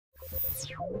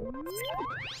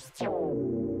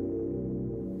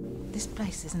This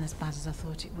place isn't as bad as I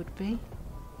thought it would be.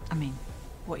 I mean,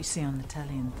 what you see on the telly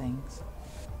and things.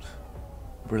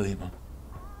 Brilliant, Mum.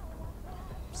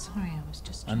 Sorry, I was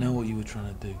just... I know what you were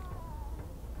trying to do.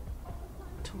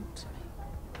 Talk to me,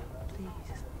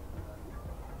 please.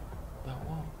 About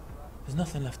what? There's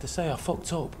nothing left to say. I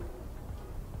fucked up.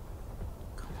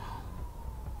 Come on.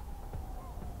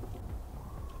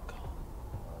 I can't.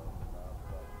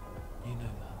 You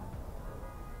know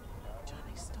that.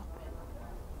 Johnny, stop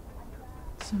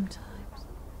it. Sometimes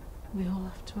we all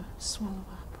have to swallow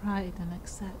our pride and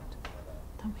accept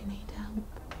that we need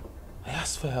help. I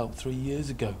asked for help 3 years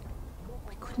ago.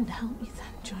 We couldn't help you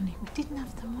then, Johnny. We didn't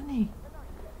have the money.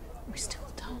 We still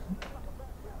don't.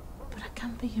 But I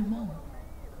can be your mum.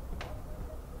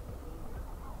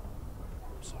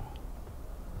 I'm sorry.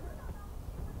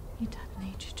 Your dad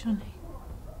needs you, Johnny.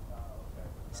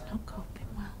 He's not coping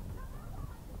well.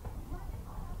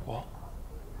 What?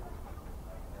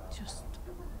 Just...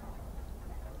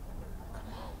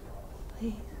 come on,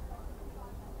 please.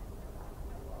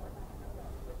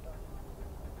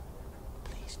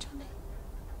 Please, Johnny.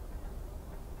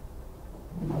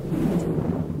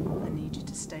 I need you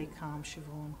to stay calm,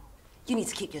 Siobhan. You need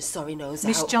to keep your sorry nose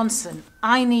Miss out. Johnson,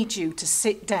 I need you to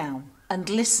sit down and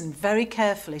listen very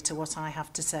carefully to what I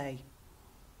have to say.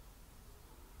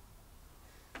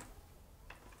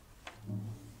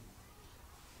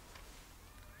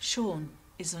 Sean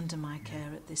is under my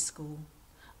care at this school,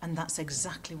 and that's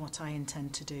exactly what I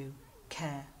intend to do,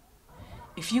 care.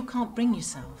 If you can't bring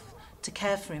yourself to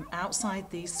care for him outside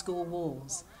these school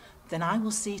walls, then I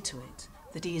will see to it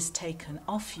that he is taken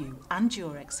off you and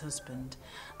your ex-husband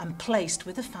and placed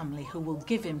with a family who will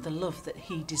give him the love that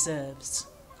he deserves.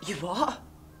 You what?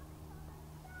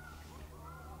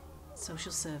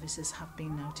 Social services have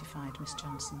been notified, Miss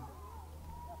Johnson.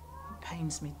 It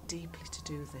pains me deeply to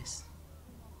do this,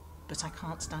 but I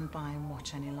can't stand by and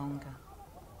watch any longer.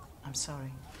 I'm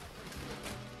sorry.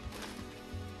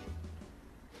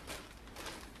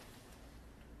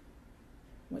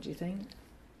 What do you think?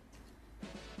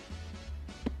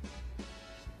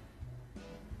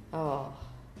 Oh,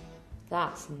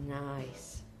 that's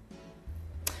nice.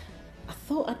 I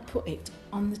thought I'd put it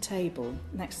on the table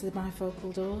next to the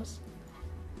bifocal doors.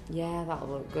 Yeah, that'll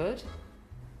look good.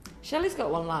 Shelley's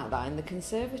got one like that in the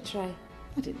conservatory.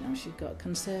 I didn't know she'd got a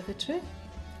conservatory.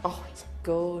 Oh, it's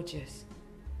gorgeous.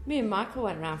 Me and Michael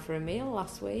went round for a meal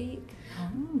last week.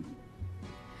 Oh.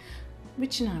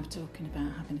 Rich and I were talking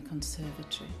about having a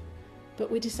conservatory,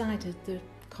 but we decided they're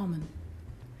common.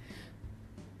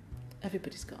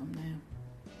 Everybody's got them now.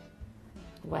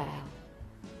 Well,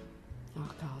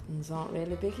 our gardens aren't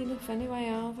really big enough anyway,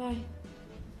 are they?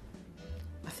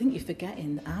 I think you're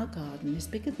forgetting that our garden is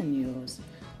bigger than yours.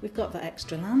 We've got that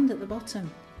extra land at the bottom.